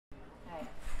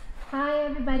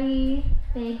everybody.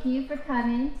 Thank you for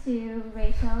coming to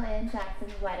Rachel and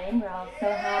Jackson's wedding. We're all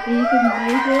so happy you could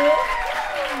make it.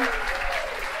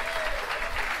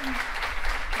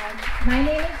 My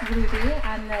name is Ruby.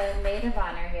 I'm the maid of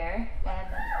honor here.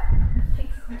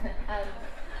 I'm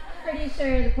pretty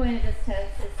sure the point of this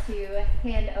toast is to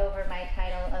hand over my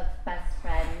title of best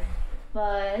friend,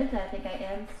 but I think I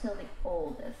am still the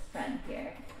oldest friend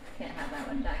here. Can't have that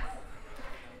one, Jackson.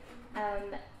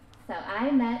 So I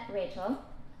met Rachel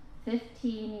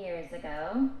 15 years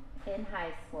ago in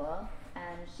high school.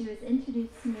 She was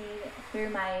introduced to me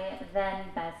through my then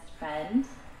best friend,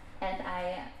 and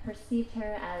I perceived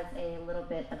her as a little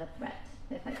bit of a threat,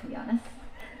 if I can be honest.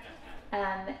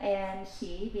 And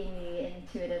she, being the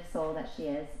intuitive soul that she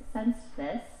is, sensed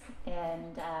this,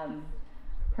 and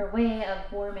her way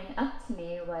of warming up to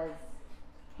me was,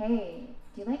 "Hey,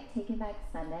 do you like Taking Back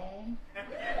Sunday?"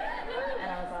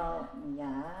 And I was all,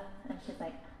 "Yeah." And she's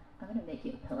like, "I'm gonna make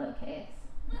you a pillowcase."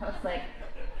 I was like,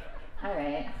 all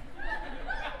right,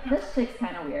 this chick's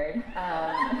kind of weird.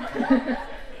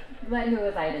 But who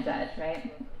was I to judge,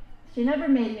 right? She never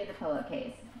made me the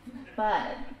pillowcase.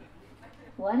 But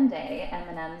one day,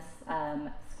 Eminem's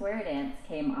Square Dance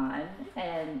came on,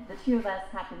 and the two of us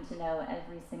happened to know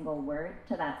every single word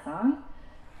to that song.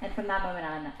 And from that moment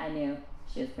on, I knew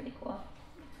she was pretty cool.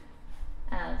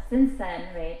 Since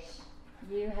then, Rach,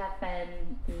 you have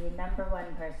been the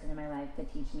 #1 person in my life to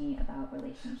teach me about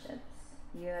relationships.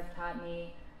 You have taught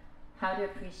me how to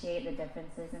appreciate the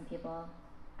differences in people,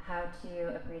 how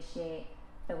to appreciate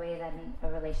the way that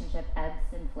a relationship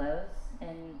ebbs and flows,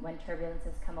 and when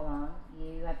turbulences come along,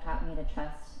 you have taught me to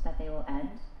trust that they will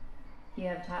end. You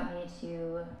have taught me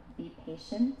to be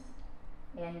patient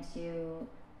and to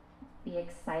be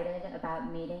excited about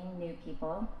meeting new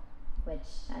people,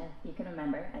 which, if you can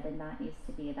remember, I did not used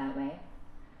to be that way.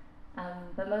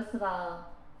 But most of all,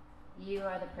 you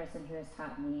are the person who has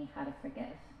taught me how to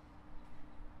forgive.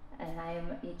 And I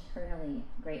am eternally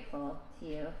grateful to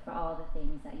you for all the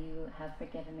things that you have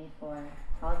forgiven me for,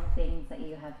 all the things that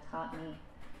you have taught me,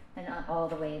 and all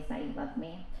the ways that you love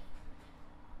me.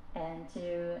 And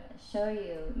to show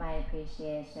you my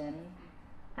appreciation,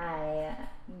 I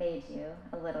made you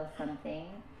a little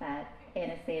something that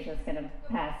Anastasia's going to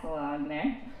pass along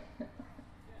there.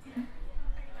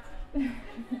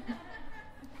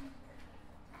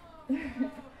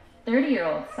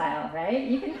 30-year-old style, right?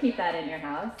 You can keep that in your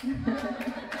house.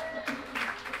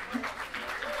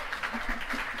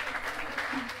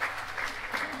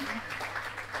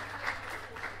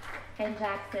 And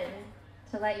Jackson,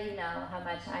 to let you know how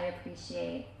much I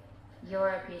appreciate your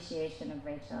appreciation of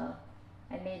Rachel,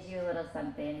 I made you a little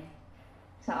something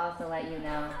to also let you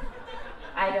know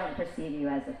I don't perceive you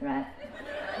as a threat.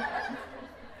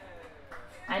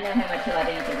 I know how much you love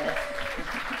into this.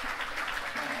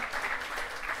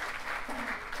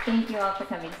 Thank you all for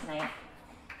coming tonight.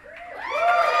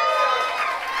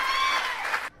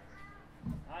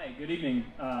 Hi, good evening.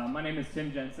 My name is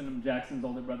Tim Jensen. I'm Jackson's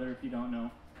older brother, if you don't know.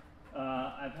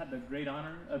 I've had the great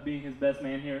honor of being his best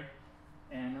man here,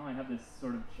 and now I have this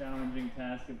sort of challenging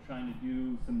task of trying to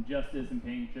do some justice and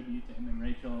paying tribute to him and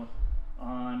Rachel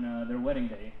on their wedding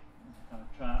day.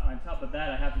 On top of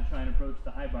that, I have to try and approach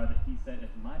the high bar that he set as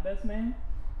my best man,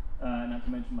 not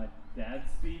to mention my dad's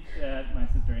speech at my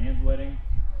sister Anne's wedding.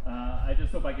 I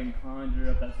just hope I can conjure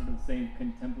up that sort of same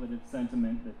contemplative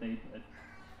sentiment that they did.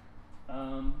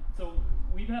 So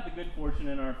we've had the good fortune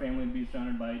in our family to be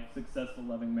surrounded by successful,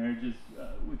 loving marriages,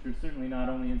 which are certainly not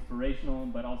only inspirational,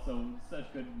 but also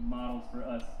such good models for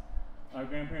us. Our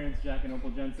grandparents, Jack and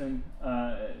Opal Jensen,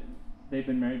 they've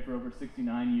been married for over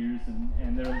 69 years,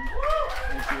 and they're...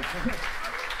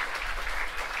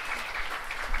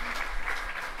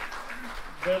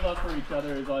 Their love for each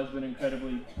other has always been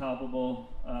incredibly palpable.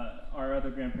 Our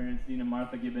other grandparents, Dean and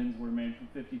Martha Gibbons, were married for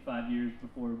 55 years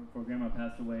before Grandma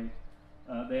passed away.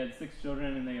 They had 6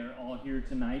 children, and they are all here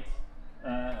tonight.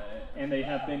 And they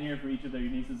have been here for each of their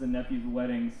nieces and nephews'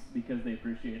 weddings because they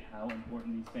appreciate how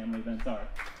important these family events are.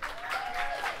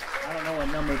 I don't know what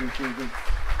number this is. It's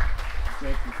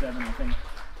 6 or 7, I think.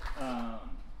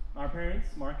 Our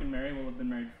parents, Mark and Mary, will have been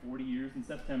married 40 years in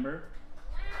September.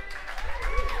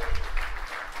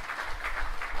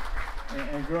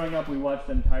 And growing up, we watched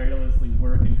them tirelessly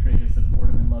work and create a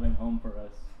supportive and loving home for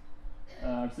us.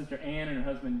 Our sister Anne and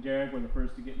her husband Derek were the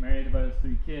first to get married about us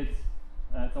 3 kids.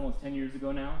 It's almost 10 years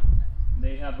ago now.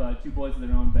 They have 2 boys of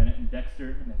their own, Bennett and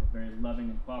Dexter, and they have a very loving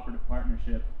and cooperative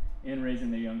partnership in raising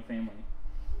their young family.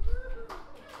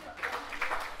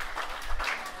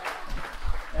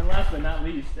 And last but not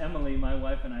least, Emily, my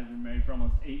wife, and I have been married for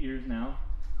almost 8 years now.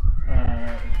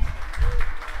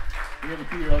 We have a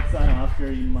 2-year-old son,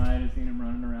 Oscar. You might have seen him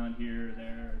running around here,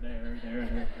 there.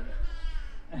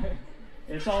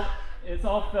 It's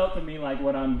all felt to me like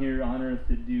what I'm here on earth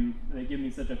to do. They give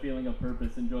me such a feeling of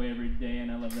purpose and joy every day,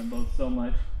 and I love them both so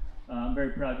much. I'm very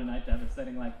proud tonight to have a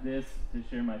setting like this to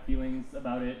share my feelings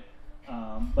about it.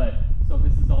 So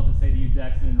this is all to say to you,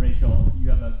 Jackson and Rachel, you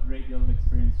have a great deal of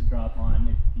experience to draw upon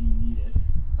if you need it.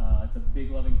 It's a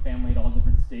big, loving family at all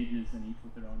different stages, and each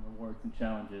with their own rewards and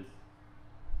challenges.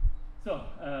 So,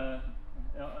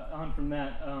 on from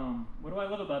that, what do I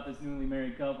love about this newly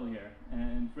married couple here?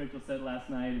 And Rachel said last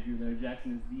night, if you're there,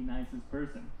 Jackson is the nicest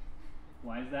person.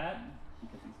 Why is that?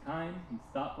 Because he's kind, he's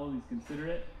thoughtful, he's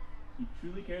considerate. He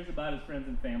truly cares about his friends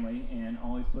and family and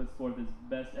always puts forth his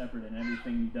best effort in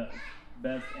everything he does.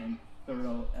 Best and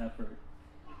thorough effort.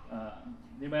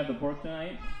 Anybody have the pork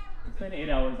tonight? I spent 8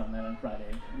 hours on that on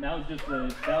Friday. And that was just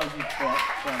Friday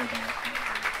night.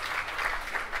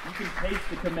 You can taste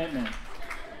the commitment.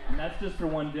 And that's just for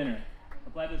one dinner.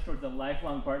 Apply this towards a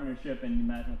lifelong partnership and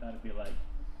imagine what that would be like.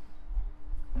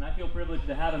 And I feel privileged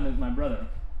to have him as my brother.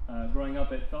 Growing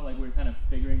up, it felt like we were kind of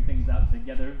figuring things out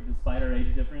together despite our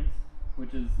age difference,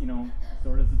 which is,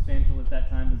 sort of substantial at that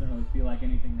time. Doesn't really feel like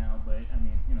anything now, but I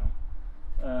mean,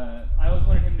 I always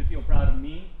wanted him to feel proud of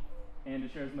me and to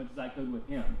share as much as I could with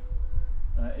him.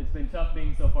 It's been tough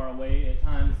being so far away at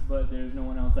times, but there's no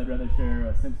one else I'd rather share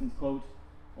a Simpsons quote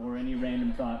or any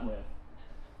random thought with.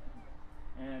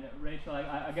 And Rachel,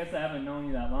 I guess I haven't known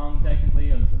you that long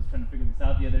technically. I was trying to figure this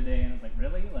out the other day, and I was like,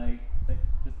 really? Like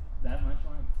just that much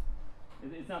long?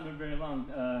 It's not been very long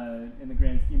in the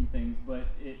grand scheme of things, but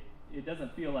it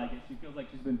doesn't feel like it. She feels like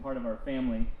she's been part of our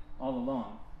family all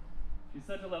along. She's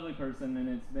such a lovely person, and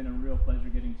it's been a real pleasure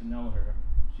getting to know her.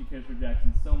 She cares for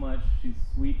Jackson so much. She's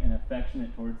sweet and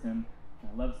affectionate towards him.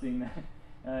 I love seeing that.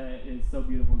 It's so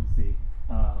beautiful to see.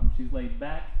 She's laid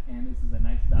back, and this is a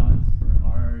nice balance for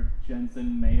our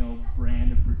Jensen male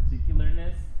brand of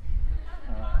particularness.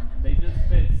 They just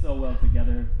fit so well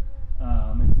together.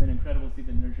 It's been incredible to see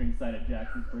the nurturing side of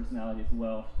Jackson's personality as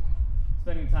well.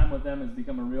 Spending time with them has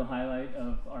become a real highlight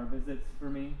of our visits for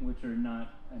me, which are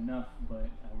not enough, but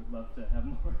I would love to have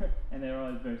more, and they're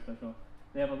always very special.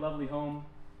 They have a lovely home.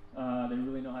 They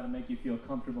really know how to make you feel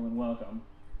comfortable and welcome.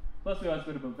 Plus, we always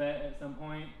go to buffet at some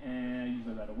point, and I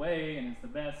usually right away, and it's the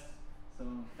best. So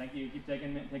thank you. Keep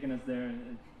taking us there.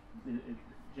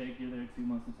 Jake, you're there too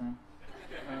most of the time.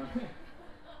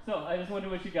 So I just want to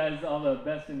wish you guys all the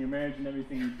best in your marriage and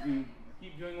everything you do.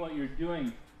 Keep doing what you're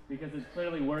doing because it's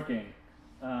clearly working.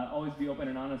 Always be open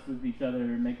and honest with each other.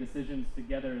 Make decisions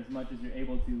together as much as you're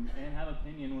able to, and have an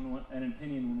opinion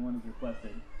when one is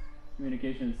requested.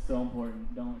 Communication is so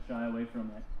important. Don't shy away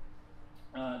from it.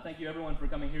 Thank you everyone for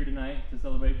coming here tonight to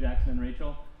celebrate Jackson and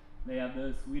Rachel. They have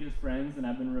the sweetest friends, and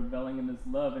I've been reveling in this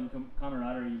love and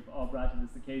camaraderie you've all brought to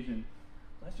this occasion.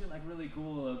 Plus, you're like really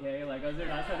cool, okay? Like I was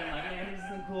there, I said, like, man, these are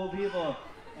some cool people,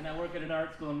 and I work at an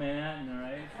art school in Manhattan, all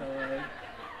right?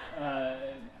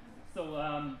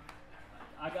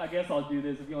 I guess I'll do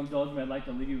this. If you'll indulge me, I'd like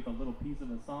to leave you with a little piece of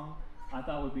a song I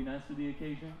thought would be nice for the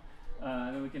occasion.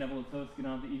 And then we can have a little toast, get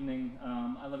on with the evening.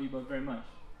 I love you both very much.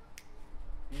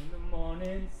 In the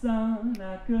morning sun,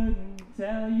 I couldn't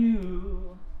tell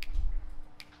you.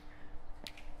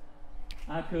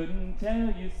 I couldn't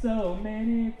tell you so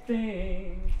many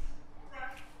things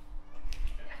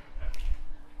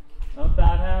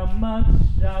about how much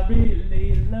I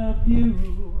really love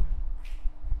you.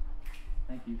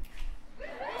 Thank you.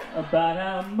 About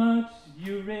how much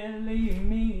you really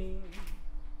mean.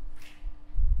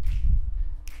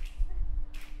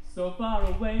 So far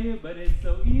away, but it's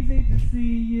so easy to see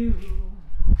you.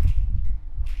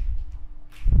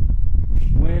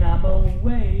 When I'm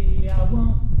away, I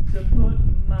want to put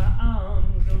my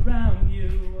arms around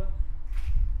you.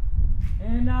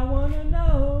 And I want to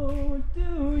know,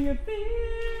 do you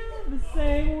feel the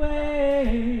same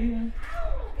way?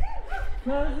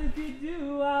 'Cause if you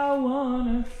do, I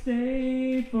want to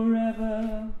stay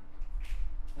forever.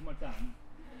 One more time.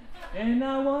 And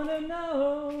I want to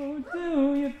know,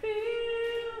 do you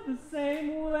feel the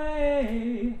same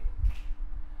way?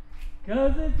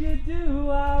 'Cause if you do,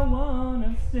 I want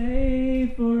to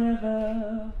stay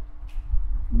forever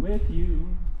with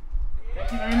you.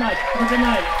 Thank you very much. Have a good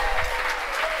night.